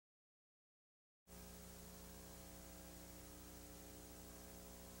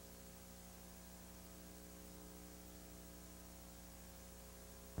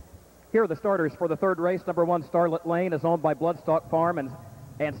Here are the starters for the third race. Number 1, Starlet Lane, is owned by Bloodstock Farm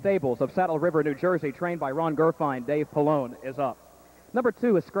and Stables of Saddle River, New Jersey, trained by Ron Gerfine. Dave Pallone is up. Number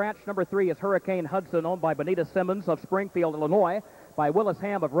 2 is Scratch. Number 3 is Hurricane Hudson, owned by Bonita Simmons of Springfield, Illinois, by Willis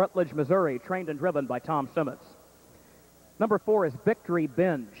Ham of Rutledge, Missouri, trained and driven by Tom Simmons. Number 4 is Victory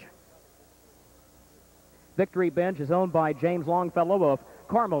Binge. Victory Binge is owned by James Longfellow of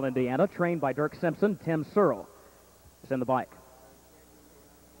Carmel, Indiana, trained by Dirk Simpson. Tim Searle is in the bike.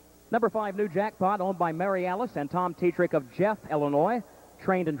 Number 5, New Jackpot, owned by Mary Alice and Tom Tetrick of Jeff, Illinois,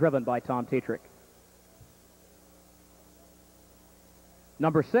 trained and driven by Tom Tetrick.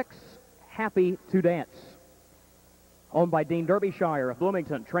 Number 6, Happy to Dance, owned by Dean Derbyshire of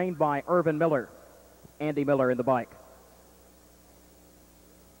Bloomington, trained by Irvin Miller. Andy Miller in the bike.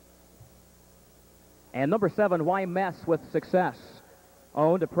 And number 7, Why Mess with Success,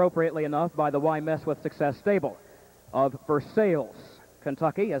 owned appropriately enough by the Why Mess with Success stable of Versailles,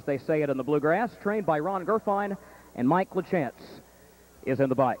 Kentucky, as they say it in the bluegrass, trained by Ron Gerfine, and Mike Lachance is in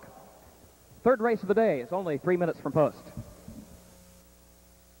the bike. Third race of the day is only 3 minutes from post.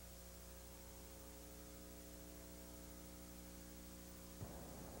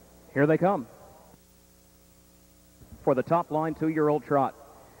 Here they come for the top line 2-year-old trot.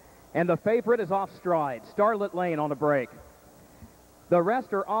 And the favorite is off stride, Starlet Lane on a break. The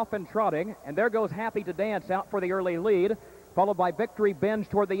rest are off and trotting, and there goes Happy to Dance out for the early lead, followed by Victory Binge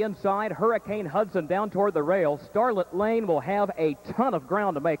toward the inside, Hurricane Hudson down toward the rail. Starlet Lane will have a ton of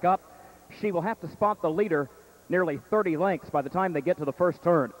ground to make up. She will have to spot the leader nearly 30 lengths by the time they get to the first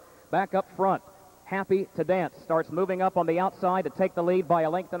turn. Back up front, Happy to Dance starts moving up on the outside to take the lead by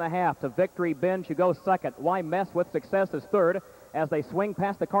 1.5 lengths to Victory Binge, who goes second. Why Mess with Success is third as they swing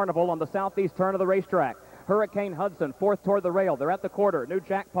past the Carnival on the southeast turn of the racetrack. Hurricane Hudson fourth toward the rail. They're at the quarter. New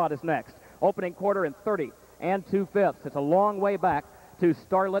Jackpot is next. Opening quarter in 30 2/5. It's a long way back to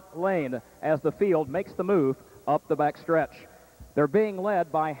Starlet Lane as the field makes the move up the back stretch. They're being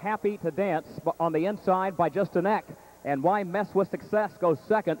led by Happy to Dance on the inside by just a neck. And Why Mess with Success goes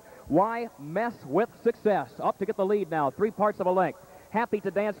second. Why Mess with Success up to get the lead now, 3/4 of a length. Happy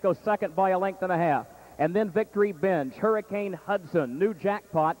to Dance goes second by 1.5 lengths. And then Victory Binge, Hurricane Hudson, New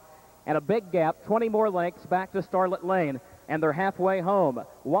Jackpot, and a big gap, 20 more lengths back to Starlet Lane. And they're halfway home.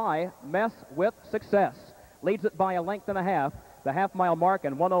 Why Mess with Success leads it by 1.5 lengths, the half-mile mark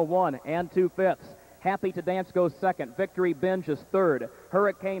in 1:01 2/5. Happy to Dance goes second. Victory Binge is third.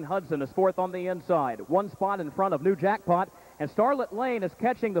 Hurricane Hudson is fourth on the inside. One spot in front of New Jackpot. And Starlet Lane is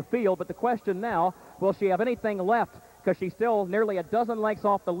catching the field, but the question now, will she have anything left? Because she's still nearly a dozen lengths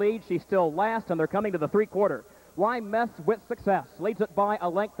off the lead. She's still last, and they're coming to the 3/4. Why Mess with Success leads it by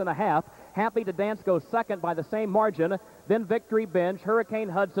 1.5 lengths. Happy to Dance goes second by the same margin. Then Victory Binge, Hurricane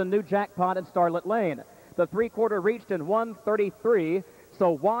Hudson, New Jackpot, and Starlet Lane. The 3/4 reached in 1:33.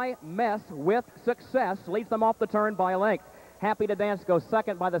 So Why Mess with Success leads them off the turn by a length. Happy to Dance goes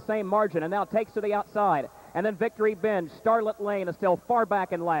second by the same margin and now takes to the outside. And then Victory Binge, Starlet Lane is still far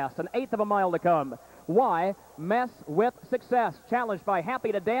back in last. 1/8 of a mile to come. Why Mess with Success challenged by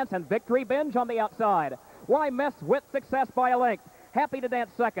Happy to Dance and Victory Binge on the outside. Why Mess with Success by a length. Happy to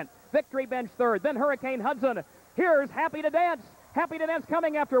Dance second. Victory Binge third. Then Hurricane Hudson. Here's Happy to Dance. Happy to Dance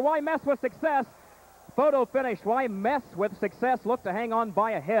coming after Why Mess with Success. Photo finished. Why Mess with Success looked to hang on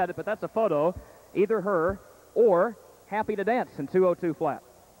by a head, but that's a photo. Either her or Happy to Dance in 2:02 flat.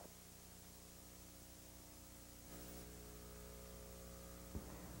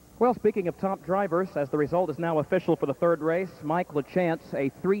 Well, speaking of top drivers, as the result is now official for the third race, Mike Lachance, a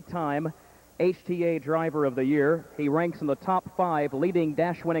 3-time HTA Driver of the Year. He ranks in the top 5 leading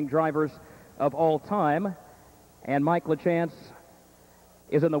dash-winning drivers of all time. And Mike Lachance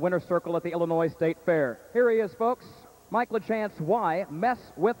is in the winner's circle at the Illinois State Fair. Here he is, folks. Mike Lachance, Why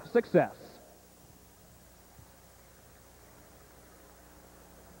Mess with Success.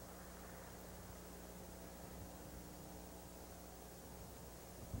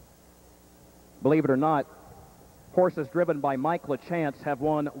 Believe it or not, horses driven by Mike Lachance have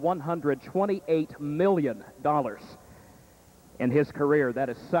won $128 million in his career. That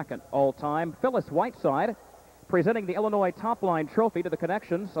is second all time. Phyllis Whiteside presenting the Illinois Topline Trophy to the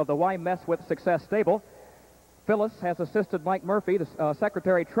connections of the Why Mess with Success stable. Phyllis has assisted Mike Murphy, the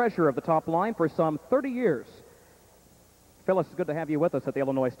Secretary-Treasurer of the Topline, for some 30 years. Phyllis, it's good to have you with us at the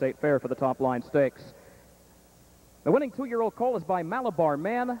Illinois State Fair for the Topline Stakes. The winning 2-year-old colt is by Malabar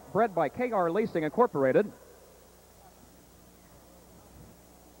Man, bred by KR Leasing Incorporated.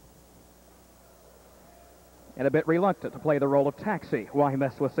 And a bit reluctant to play the role of taxi. Why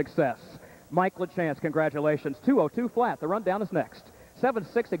Mess with Success. Mike Lachance, congratulations. 2:02 flat. The rundown is next.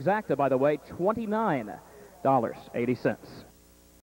 7.6 exacta, by the way, $29.80.